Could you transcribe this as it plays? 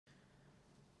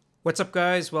What's up,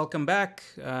 guys? Welcome back.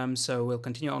 So we'll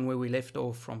continue on where we left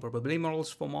off from probability models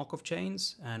for Markov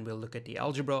chains, and we'll look at the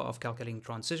algebra of calculating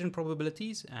transition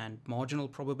probabilities and marginal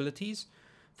probabilities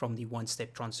from the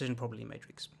one-step transition probability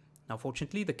matrix. Now,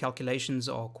 fortunately, the calculations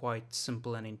are quite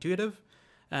simple and intuitive,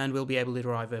 and we'll be able to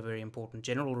derive a very important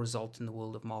general result in the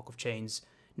world of Markov chains,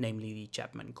 namely the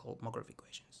Chapman Kolmogorov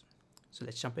equations. So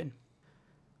let's jump in.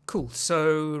 Cool,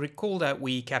 so recall that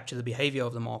we capture the behavior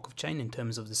of the Markov chain in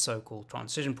terms of the so-called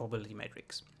transition probability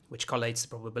matrix, which collates the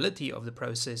probability of the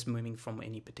process moving from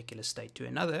any particular state to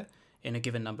another in a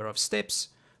given number of steps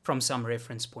from some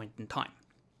reference point in time.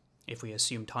 If we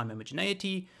assume time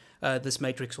homogeneity, this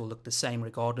matrix will look the same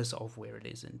regardless of where it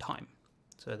is in time.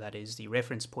 So that is, the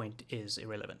reference point is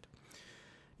irrelevant.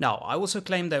 Now, I also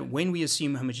claim that when we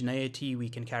assume homogeneity, we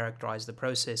can characterize the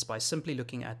process by simply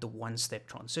looking at the one-step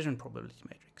transition probability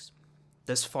matrix.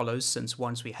 This follows since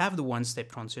once we have the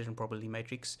one-step transition probability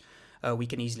matrix, we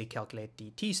can easily calculate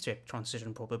the t-step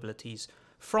transition probabilities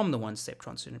from the one-step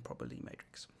transition probability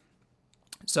matrix.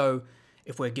 So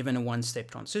if we're given a one-step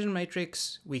transition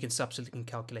matrix, we can subsequently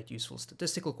calculate useful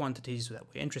statistical quantities that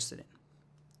we're interested in.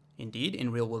 Indeed,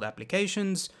 in real-world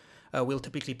applications, we'll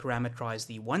typically parameterize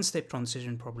the one-step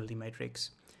transition probability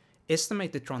matrix,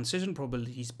 estimate the transition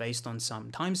probabilities based on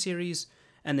some time series,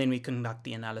 and then we conduct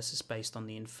the analysis based on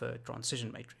the inferred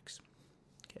transition matrix.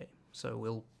 Okay, so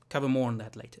we'll cover more on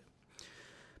that later.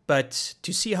 But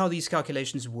to see how these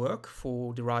calculations work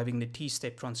for deriving the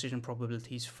t-step transition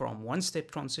probabilities from one-step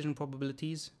transition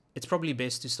probabilities, it's probably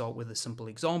best to start with a simple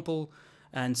example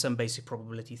and some basic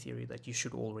probability theory that you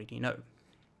should already know.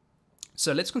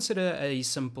 So let's consider a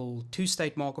simple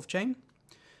two-state Markov chain.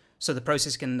 So the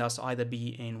process can thus either be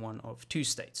in one of two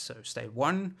states, so state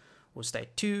 1 or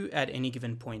state 2 at any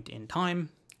given point in time,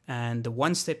 and the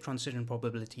one-step transition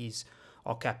probabilities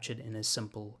are captured in a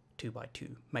simple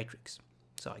 2x2 matrix.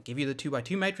 So I give you the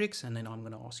 2x2 matrix, and then I'm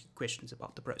going to ask you questions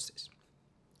about the process.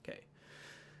 Okay.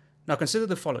 Now consider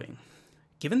the following.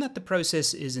 Given that the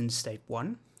process is in state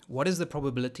 1, what is the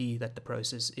probability that the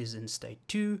process is in state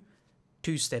 2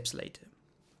 steps later?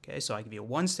 Okay, so I give you a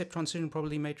one-step transition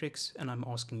probability matrix, and I'm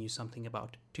asking you something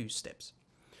about 2 steps.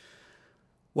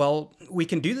 Well, we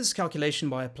can do this calculation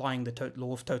by applying the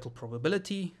law of total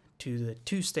probability to the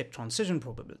 2-step transition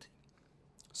probability.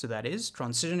 So that is,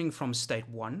 transitioning from state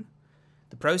 1,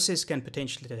 the process can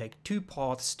potentially take 2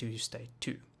 paths to state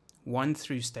 2, one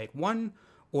through state 1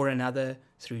 or another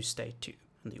through state 2,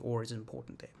 and the or is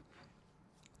important there.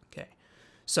 Okay.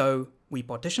 So we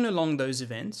partition along those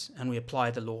events and we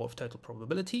apply the law of total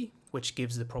probability, which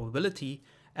gives the probability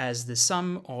as the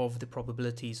sum of the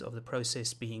probabilities of the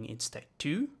process being in state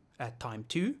 2 at time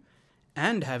 2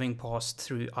 and having passed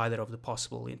through either of the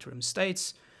possible interim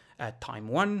states at time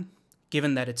 1,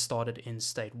 given that it started in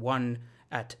state 1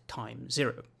 at time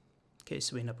 0. Okay,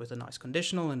 so we end up with a nice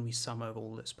conditional and we sum over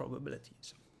all those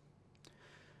probabilities.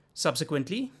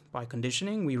 Subsequently, by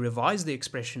conditioning, we revise the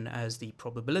expression as the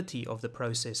probability of the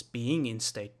process being in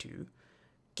state 2,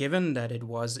 given that it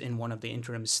was in one of the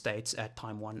interim states at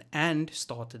time 1 and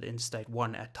started in state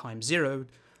 1 at time 0,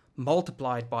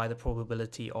 multiplied by the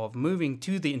probability of moving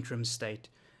to the interim state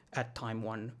at time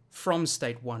 1 from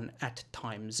state 1 at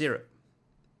time 0.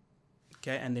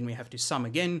 Okay, and then we have to sum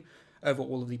again over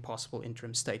all of the possible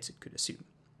interim states it could assume.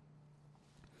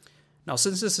 Now,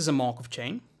 since this is a Markov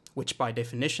chain, which by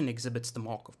definition exhibits the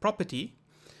Markov property,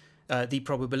 the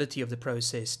probability of the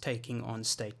process taking on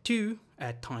state 2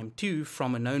 at time 2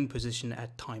 from a known position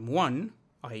at time 1,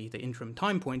 i.e. the interim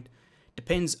time point,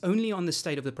 depends only on the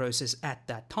state of the process at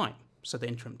that time, so the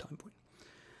interim time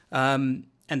point.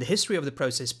 And the history of the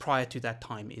process prior to that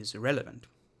time is irrelevant.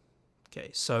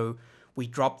 Okay, so we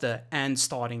drop the and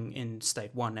starting in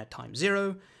state 1 at time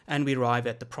 0, and we arrive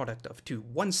at the product of 2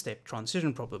 one-step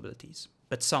transition probabilities,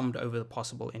 but summed over the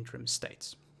possible interim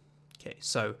states. Okay,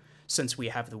 so since we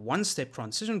have the one-step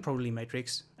transition probability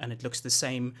matrix, and it looks the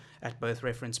same at both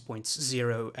reference points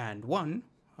 0 and 1,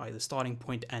 i.e. the starting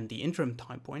point and the interim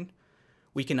time point,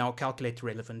 we can now calculate the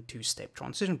relevant 2-step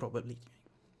transition probability.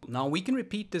 Now we can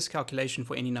repeat this calculation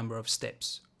for any number of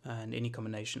steps and any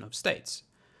combination of states.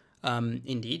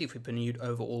 Indeed, if we permute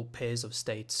over all pairs of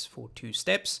states for 2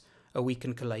 steps, we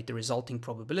can collate the resulting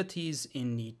probabilities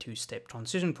in the 2-step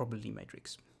transition probability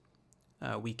matrix.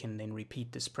 We can then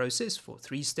repeat this process for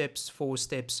 3 steps, 4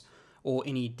 steps, or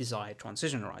any desired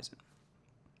transition horizon.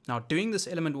 Now, doing this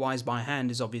element-wise by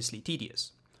hand is obviously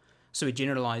tedious, so we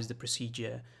generalize the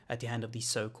procedure at the hand of these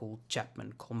so-called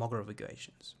Chapman Kolmogorov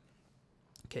equations.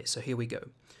 Okay, so here we go.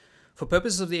 For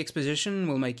purposes of the exposition,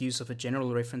 we'll make use of a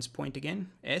general reference point again,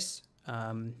 S,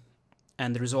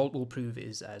 and the result we'll prove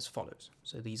is as follows.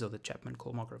 So these are the Chapman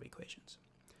Kolmogorov equations.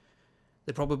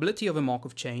 The probability of a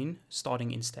Markov chain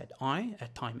starting in state I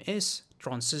at time s,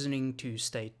 transitioning to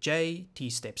state j t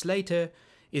steps later,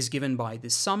 is given by the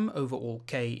sum over all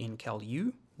k in cal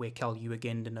u, where cal u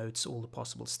again denotes all the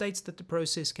possible states that the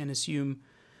process can assume,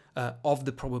 of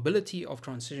the probability of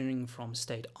transitioning from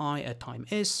state I at time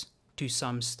s to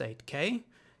some state k,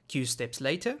 q steps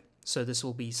later. So this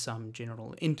will be some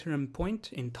general interim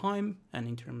point in time, and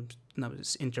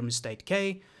interim state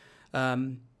k,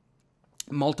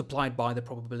 multiplied by the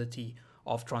probability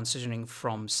of transitioning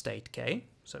from state k,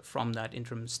 so from that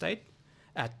interim state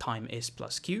at time s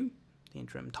plus q, the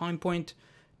interim time point,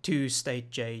 to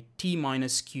state j t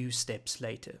minus q steps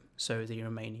later, so the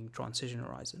remaining transition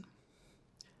horizon.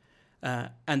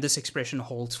 And this expression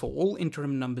holds for all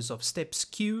interim numbers of steps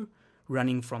q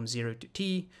running from 0 to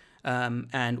t,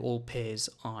 and all pairs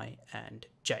I and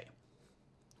j.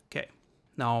 Okay,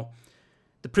 now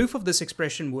the proof of this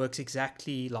expression works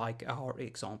exactly like our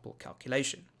example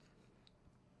calculation.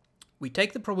 We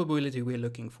take the probability we're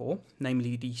looking for,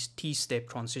 namely the t-step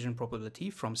transition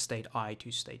probability from state I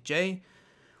to state j.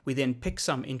 We then pick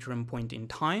some interim point in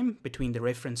time between the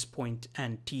reference point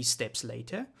and t steps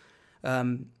later.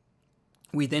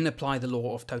 We then apply the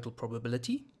law of total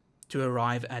probability to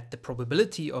arrive at the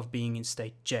probability of being in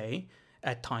state j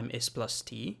at time s plus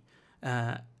t,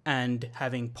 and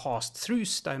having passed through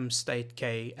some state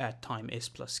k at time s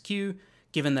plus q,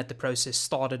 given that the process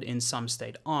started in some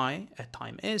state I at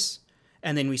time s,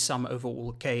 and then we sum over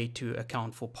all k to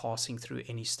account for passing through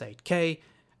any state k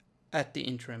at the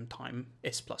interim time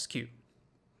s plus q.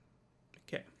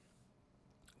 Okay.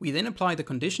 We then apply the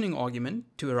conditioning argument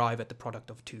to arrive at the product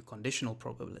of two conditional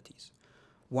probabilities,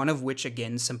 one of which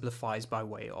again simplifies by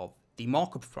way of the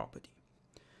Markov property.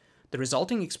 The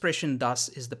resulting expression thus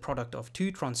is the product of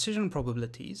two transition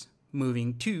probabilities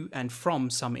moving to and from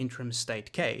some interim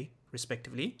state k,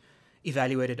 respectively,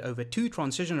 evaluated over two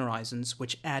transition horizons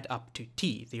which add up to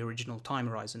t, the original time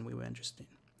horizon we were interested in.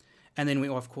 And then we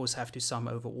of course have to sum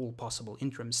over all possible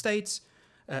interim states,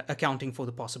 accounting for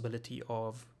the possibility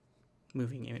of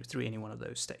moving through any one of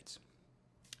those states.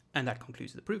 And that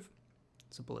concludes the proof.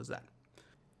 Simple as that.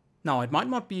 Now, it might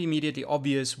not be immediately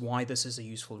obvious why this is a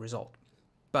useful result,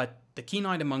 but the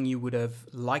keen-eyed among you would have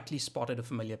likely spotted a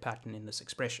familiar pattern in this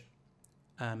expression.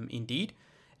 Indeed,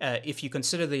 if you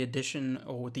consider the addition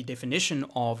or the definition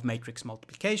of matrix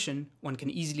multiplication, one can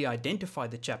easily identify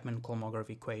the Chapman Kolmogorov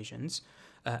equations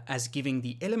as giving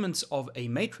the elements of a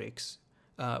matrix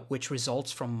which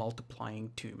results from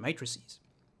multiplying two matrices.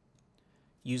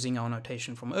 Using our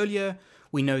notation from earlier,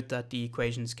 we note that the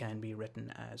equations can be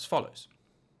written as follows.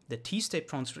 The t-step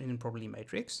transition probability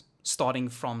matrix, starting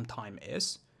from time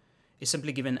s, is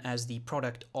simply given as the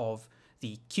product of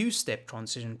the q-step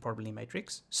transition probability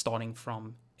matrix, starting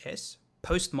from s,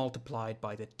 post-multiplied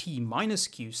by the t minus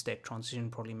q-step transition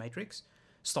probability matrix,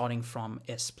 starting from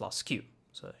s plus q.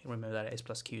 So remember that s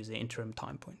plus q is the interim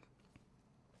time point.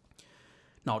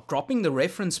 Now, dropping the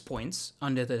reference points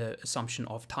under the assumption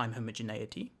of time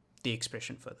homogeneity, the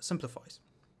expression further simplifies.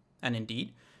 And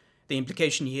indeed, the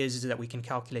implication here is that we can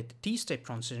calculate the t-step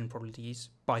transition probabilities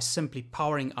by simply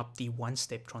powering up the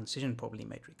one-step transition probability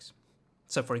matrix.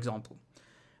 So for example,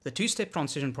 the two-step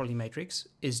transition probability matrix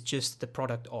is just the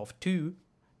product of two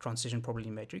transition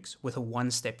probability matrix with a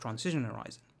one-step transition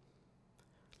horizon.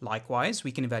 Likewise,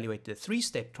 we can evaluate the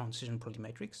three-step transition probability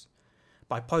matrix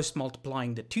by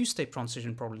post-multiplying the two-step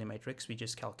transition probability matrix we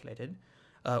just calculated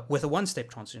with a one-step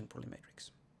transition probability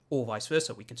matrix. Or vice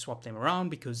versa, we can swap them around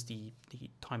because the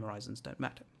time horizons don't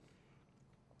matter.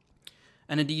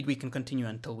 And indeed, we can continue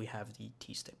until we have the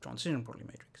t-step transition probability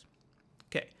matrix.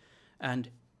 Okay, and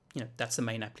that's the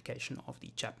main application of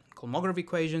the Chapman Kolmogorov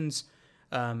equations.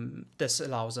 This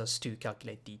allows us to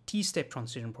calculate the t-step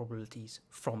transition probabilities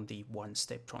from the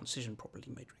one-step transition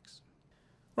probability matrix.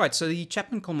 Right, so the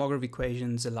Chapman Kolmogorov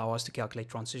equations allow us to calculate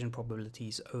transition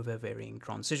probabilities over varying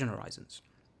transition horizons.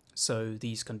 So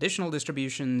these conditional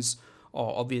distributions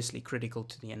are obviously critical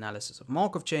to the analysis of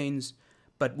Markov chains,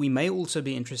 but we may also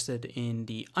be interested in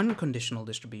the unconditional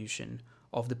distribution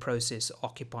of the process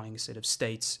occupying a set of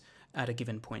states at a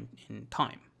given point in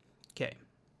time. Okay,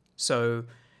 so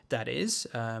that is,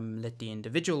 let the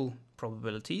individual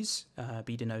probabilities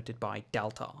be denoted by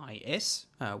delta is,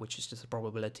 which is just the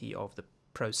probability of the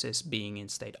process being in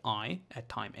state I at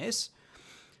time s.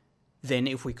 Then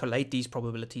if we collate these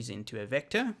probabilities into a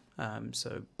vector,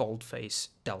 so boldface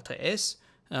delta s,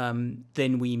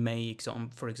 then we may,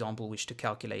 for example, wish to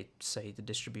calculate, say, the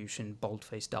distribution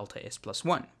boldface delta s plus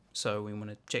 1. So we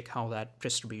want to check how that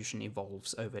distribution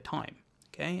evolves over time.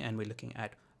 Okay, and we're looking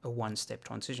at a one-step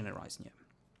transition horizon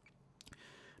here.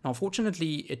 Now,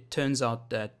 fortunately, it turns out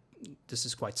that this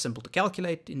is quite simple to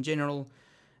calculate in general.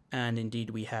 And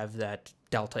indeed, we have that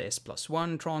delta S plus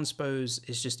 1 transpose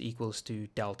is just equals to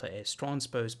delta S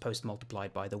transpose post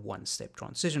multiplied by the one-step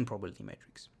transition probability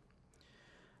matrix.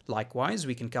 Likewise,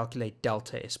 we can calculate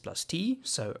delta S plus T,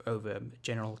 so over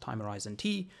general time horizon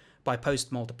T, by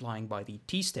post multiplying by the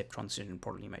T-step transition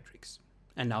probability matrix.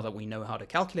 And now that we know how to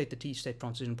calculate the T-step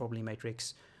transition probability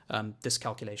matrix, this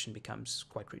calculation becomes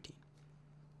quite routine.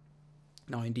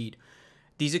 Now, indeed,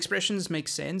 these expressions make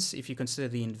sense if you consider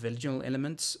the individual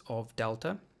elements of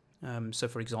delta. So,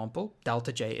 for example,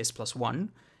 delta J S plus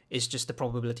 1 is just the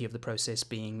probability of the process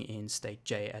being in state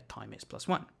J at time S plus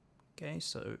 1. Okay,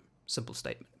 so simple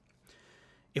statement.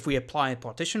 If we apply a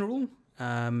partition rule,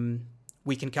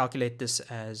 we can calculate this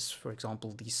as, for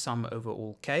example, the sum over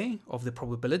all k of the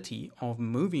probability of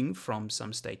moving from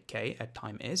some state k at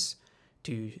time S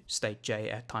to state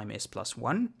J at time S plus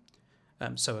 1.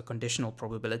 So a conditional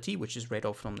probability, which is read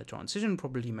off from the transition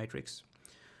probability matrix,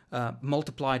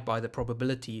 multiplied by the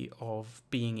probability of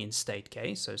being in state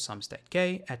k, so some state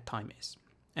k, at time S.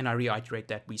 And I reiterate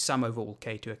that we sum over all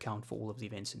k to account for all of the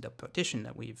events in the partition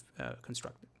that we've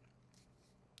constructed.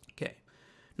 Okay,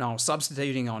 now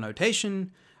substituting our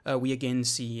notation, we again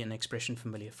see an expression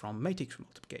familiar from matrix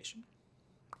multiplication.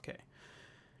 Okay,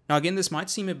 now again, this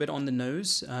might seem a bit on the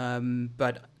nose,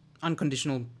 but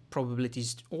unconditional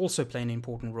probabilities also play an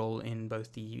important role in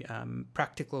both the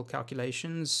practical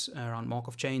calculations around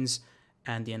Markov chains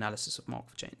and the analysis of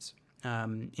Markov chains.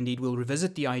 Indeed, we'll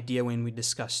revisit the idea when we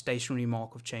discuss stationary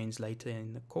Markov chains later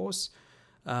in the course,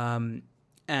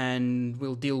 and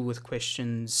we'll deal with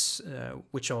questions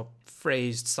which are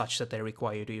phrased such that they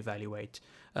require you to evaluate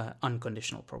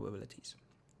unconditional probabilities.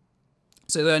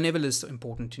 So they are nevertheless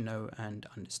important to know and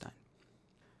understand.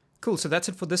 Cool, so that's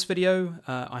it for this video.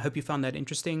 I hope you found that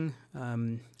interesting.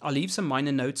 I'll leave some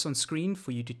minor notes on screen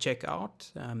for you to check out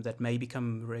that may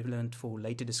become relevant for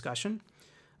later discussion.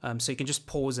 So you can just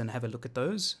pause and have a look at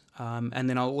those. And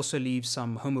then I'll also leave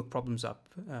some homework problems up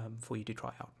for you to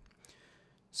try out.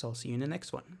 So I'll see you in the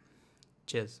next one.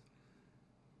 Cheers.